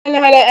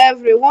Hello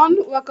everyone,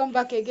 welcome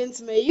back again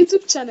to my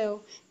YouTube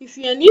channel. If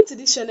you are new to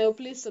this channel,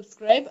 please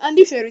subscribe, and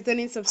if you're a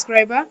returning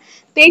subscriber,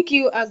 thank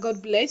you and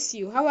God bless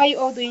you. How are you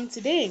all doing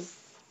today?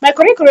 My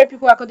correct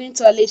people, according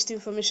to alleged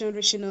information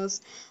reaching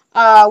us,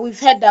 we've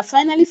heard that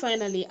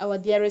finally, our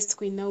dearest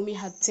Queen Naomi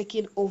had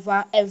taken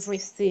over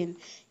everything.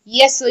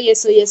 Yes,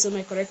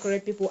 my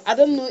correct people. I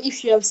don't know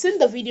if you have seen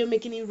the video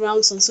making it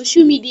rounds on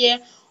social media,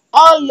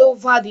 all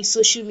over the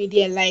social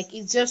media, like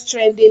it's just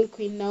trending.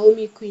 Queen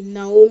Naomi, Queen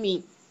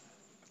Naomi.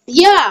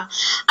 Yeah,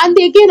 and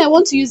again, I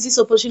want to use this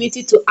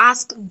opportunity to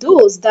ask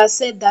those that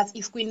said that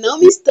if Queen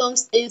Naomi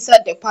storms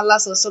inside the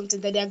palace or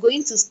something, that they are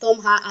going to storm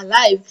her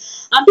alive,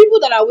 and people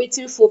that are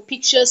waiting for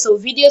pictures or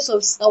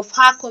videos of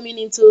her coming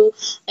into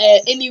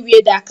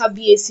anywhere that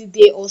Kabiyesi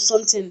there or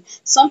something.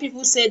 Some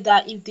people said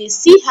that if they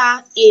see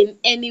her in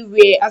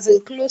anywhere, as in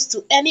close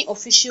to any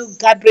official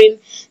gathering,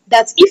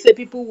 that if the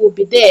people will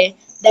be there,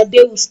 that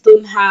they will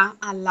stone her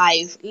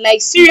alive.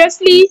 Like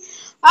seriously.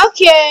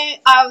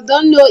 Okay, I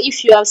don't know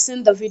if you have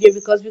seen the video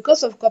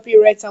because of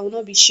copyright I will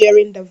not be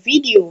sharing the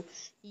video.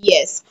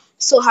 Yes.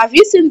 So have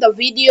you seen the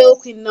video?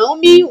 Queen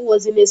Naomi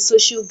was in a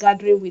social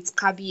gathering with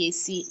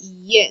Kabiyesi.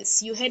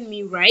 Yes, you heard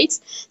me right.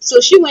 So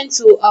she went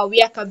to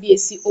where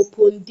Kabiyesi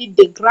opened, did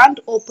the grand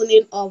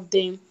opening of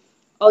the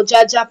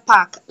Ojaja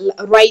Park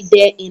right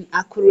there in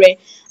Akure.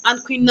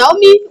 And Queen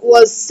Naomi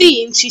was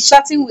seen, she's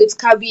chatting with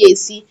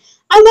Kabiyesi.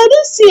 And I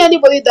don't see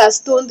anybody that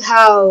stoned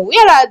her.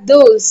 Where are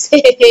those?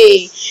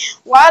 Hey,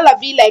 while I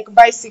be like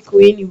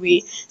bicycle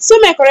anyway. So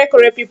my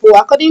correct people,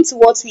 according to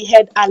what we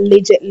heard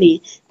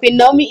allegedly, Queen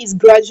Naomi is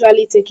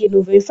gradually taking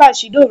over. In fact,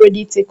 she don't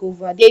already take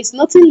over. There is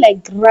nothing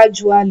like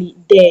gradually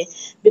there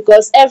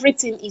because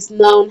everything is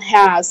now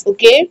hers.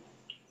 Okay,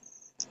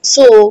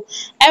 so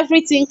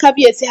everything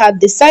Kabiyesi had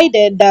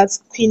decided that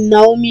Queen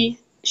Naomi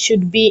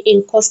should be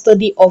in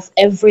custody of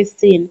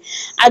everything.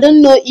 I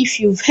don't know if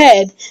you've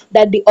heard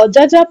that the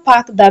Ojaja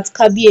Park that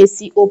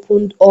Kabiyesi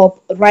opened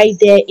up right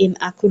there in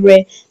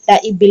Akure,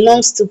 that it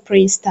belongs to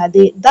Prince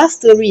Tade. That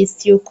story is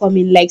still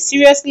coming. Like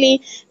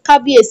seriously,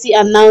 Kabiyesi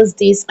announced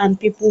this and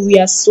people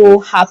were so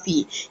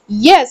happy.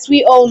 Yes,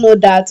 we all know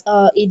that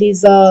it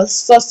is a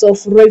source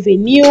of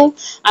revenue,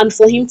 and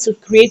for him to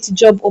create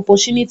job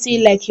opportunity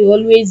like he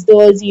always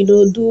does,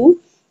 do.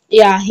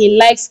 Yeah, he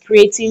likes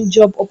creating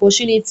job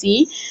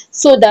opportunity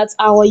so that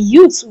our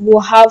youth will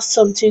have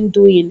something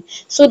doing,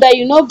 so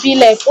that be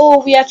like,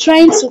 oh, we are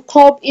trying to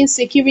curb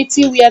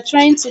insecurity, we are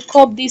trying to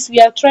curb this,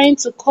 we are trying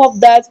to curb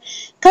that.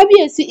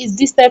 Kabiyesi is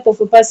this type of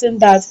a person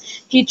that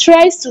he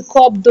tries to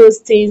curb those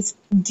things,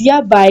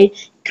 thereby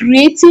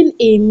creating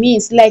a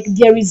means, like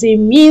there is a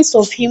means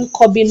of him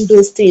curbing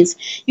those things.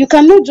 You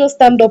cannot just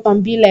stand up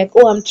and be like,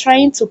 oh, I'm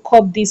trying to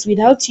curb this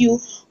without you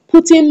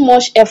putting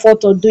much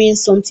effort or doing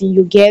something,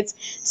 you get.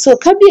 So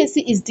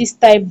Kabiyesi is this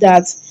type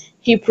that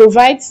he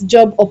provides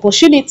job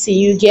opportunity,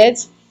 you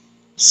get.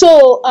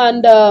 So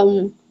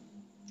and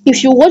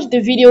if you watch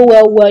the video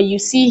well, you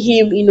see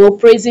him,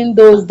 praising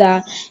those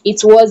that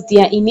it was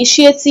their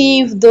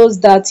initiative, those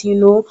that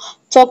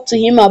talked to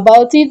him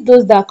about it,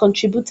 those that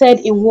contributed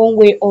in one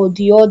way or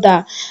the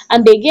other.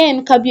 And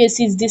again,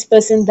 Kabiyesi is this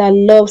person that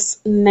loves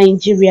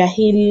Nigeria.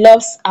 He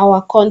loves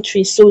our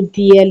country so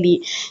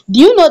dearly. Do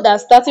you know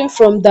that starting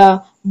from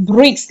the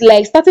bricks,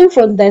 like starting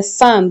from the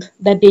sand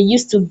that they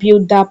used to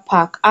build that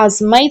park,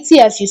 as mighty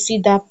as you see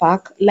that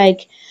park,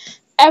 like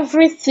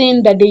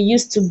everything that they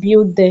used to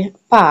build the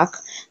park,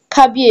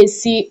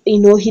 Kabiyesi,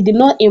 he did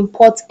not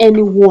import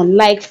anyone.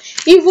 Like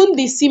even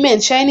the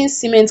cement, shining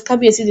cement,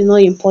 Kabiyesi did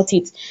not import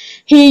it.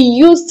 He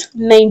used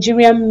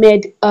Nigerian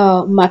made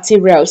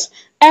materials.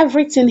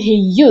 Everything he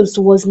used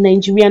was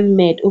Nigerian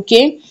made.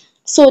 Okay,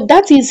 so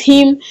that is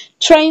him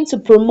trying to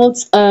promote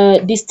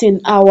this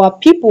thing, our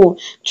people,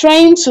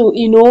 trying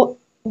to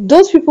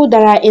those people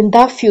that are in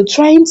that field,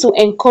 trying to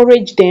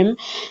encourage them,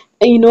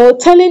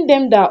 telling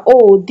them that,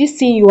 oh, this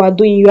thing you are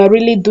doing, you are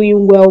really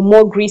doing well,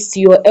 more grease to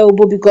your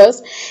elbow,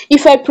 because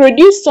if I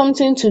produce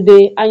something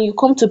today and you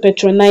come to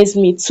patronize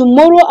me,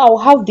 tomorrow I'll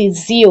have the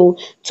zeal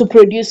to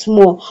produce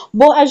more.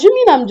 But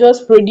assuming I'm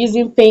just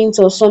producing paint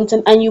or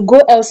something and you go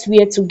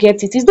elsewhere to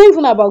get it, it's not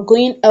even about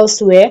going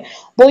elsewhere,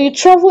 but you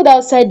traveled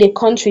outside the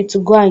country to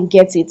go and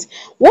get it.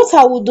 What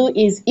I will do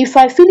is, if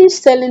I finish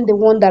selling the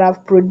one that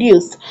I've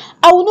produced,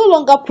 I will no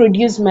longer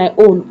produce my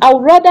own. I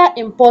would rather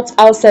import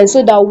outside,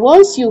 so that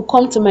once you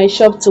come to my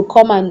shop to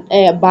come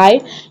and buy,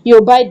 you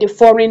buy the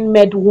foreign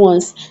made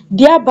ones,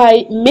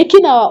 thereby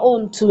making our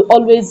own to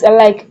always,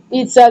 like,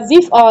 it's as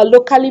if our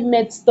locally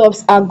made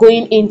stuffs are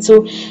going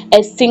into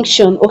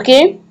extinction.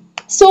 Okay,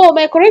 so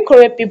my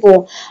correct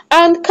people,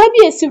 and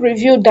Kabiyesi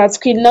revealed that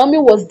Queen Naomi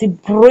was the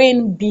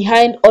brain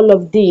behind all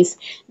of this.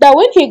 That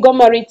when he got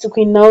married to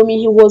Queen Naomi,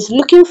 he was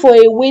looking for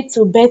a way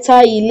to better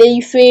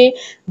Ile-Ife,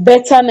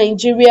 better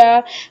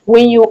Nigeria.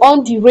 When you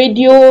on the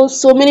radio,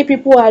 so many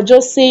people are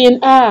just saying,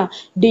 the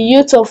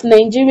youth of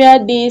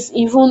Nigeria this.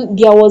 Even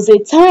there was a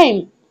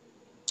time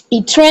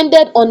it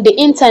trended on the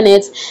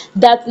internet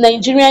that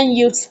Nigerian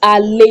youths are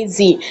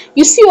lazy.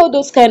 You see all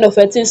those kind of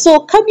things.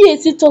 So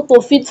Kabiyesi thought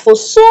of it for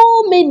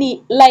so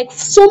many, like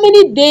so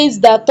many days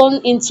that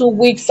turned into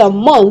weeks and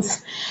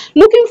months,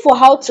 looking for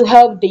how to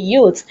help the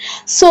youth.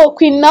 So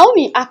Queen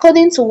Naomi,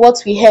 according to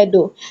what we heard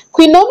though,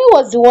 Queen Naomi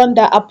was the one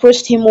that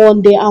approached him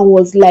one day and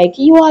was like,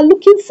 "You are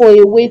looking for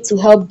a way to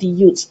help the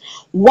youth.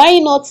 Why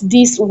not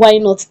this? Why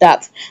not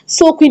that?"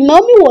 So Queen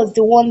Naomi was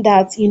the one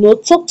that,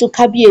 talked to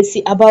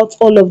Kabiyesi about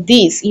all of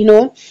this,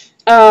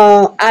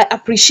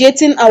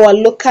 appreciating our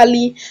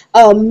locally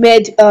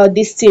made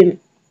this thing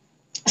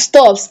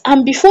stuffs,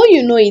 and before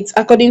you know it,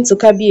 according to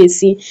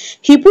Kabiyesi,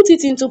 he put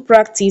it into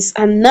practice,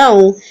 and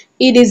now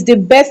it is the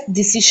best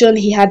decision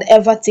he had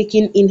ever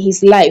taken in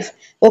his life.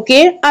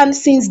 Okay, and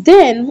since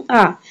then,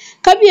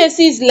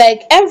 Kabiyesi is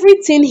like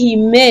everything he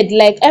made,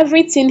 like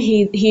everything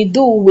he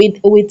do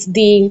with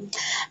the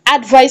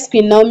advice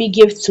Queen Naomi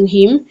gave to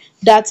him,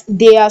 that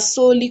they are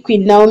solely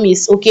Queen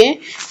Naomi's. Okay,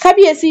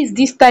 Kabiyesi is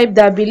this type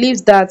that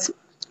believes that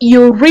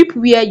you reap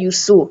where you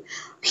sow.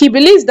 He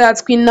believes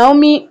that Queen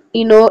Naomi,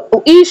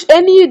 each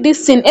any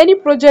this thing, any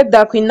project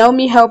that Queen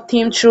Naomi helped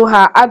him through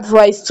her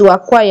advice to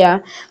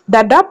acquire,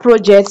 that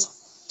project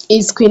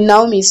is Queen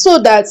Naomi, so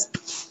that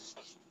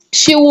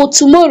she will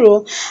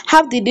tomorrow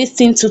have the this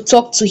thing to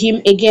talk to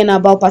him again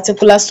about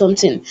particular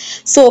something.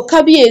 So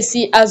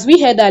Kabiyesi, as we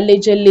heard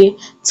allegedly,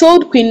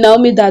 told Queen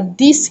Naomi that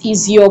this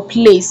is your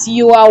place.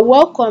 You are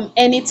welcome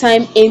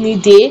anytime, any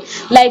day.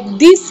 Like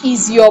this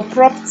is your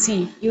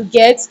property. You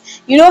get?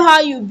 You know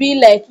how you be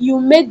like you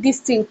made this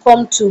thing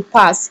come to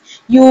pass.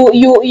 You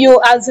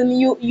as in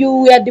you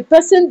were the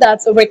person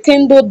that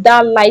rekindled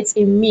that light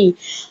in me.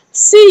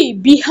 See,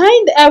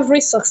 behind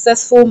every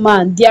successful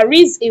man, there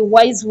is a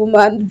wise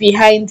woman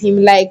behind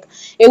him, like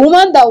a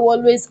woman that will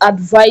always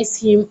advise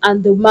him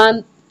and the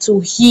man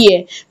to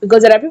hear.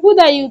 Because there are people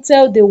that you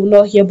tell they will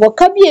not hear. But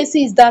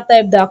Kabiyesi is that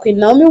type that Queen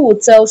Naomi will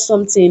tell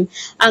something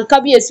and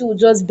Kabiyesi will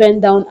just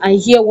bend down and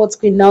hear what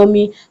Queen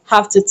Naomi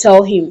have to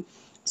tell him.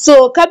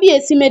 So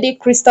Kabiyesi made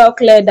it crystal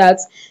clear that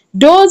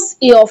those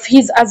of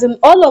his, as in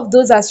all of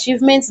those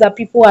achievements that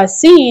people are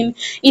seeing,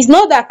 is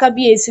not that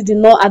Kabiyesi did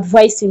not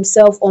advise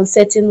himself on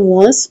certain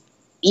ones.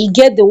 He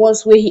get the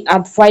ones where he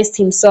advised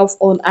himself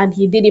on and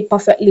he did it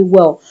perfectly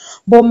well.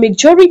 But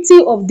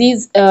majority of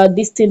these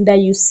this thing that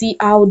you see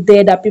out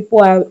there that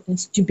people are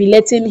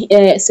jubilating,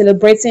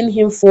 celebrating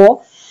him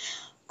for,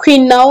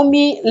 Queen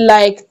Naomi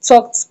like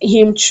talked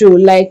him through.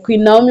 Like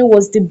Queen Naomi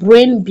was the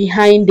brain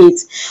behind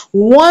it.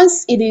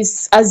 Once it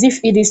is as if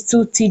it is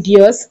too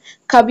tedious,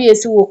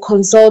 Kabiyesi will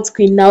consult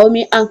Queen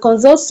Naomi and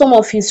consult some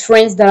of his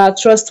friends that are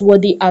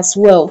trustworthy as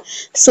well.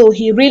 So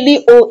he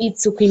really owe it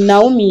to Queen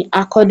Naomi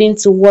according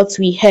to what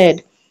we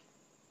heard.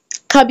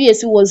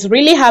 Kabiyesi was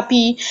really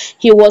happy.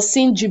 He was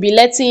seen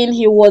jubilating.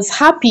 He was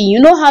happy. You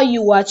know how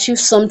you achieve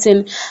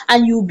something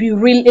and you'll be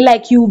really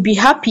like you'll be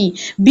happy.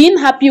 Being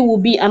happy will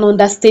be an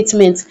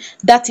understatement.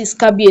 That is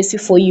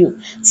Kabiyesi for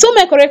you. So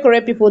my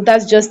correct people,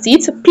 that's just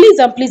it. Please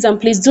and please and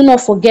please do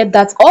not forget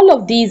that all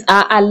of these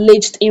are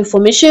alleged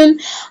information.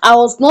 I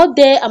was not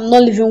there. I'm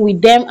not living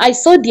with them. I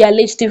saw the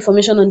alleged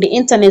information on the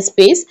internet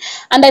space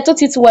and I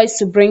thought it wise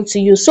to bring to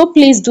you. So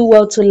please do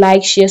well to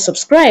like, share,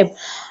 subscribe.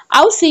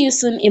 I'll see you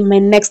soon in my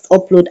next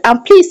upload.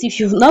 And please, if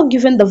you've not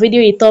given the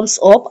video a thumbs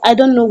up, I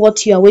don't know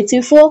what you are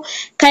waiting for.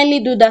 Kindly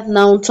do that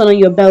now. Turn on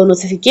your bell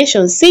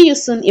notifications. See you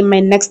soon in my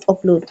next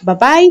upload. Bye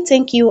bye.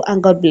 Thank you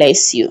and God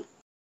bless you.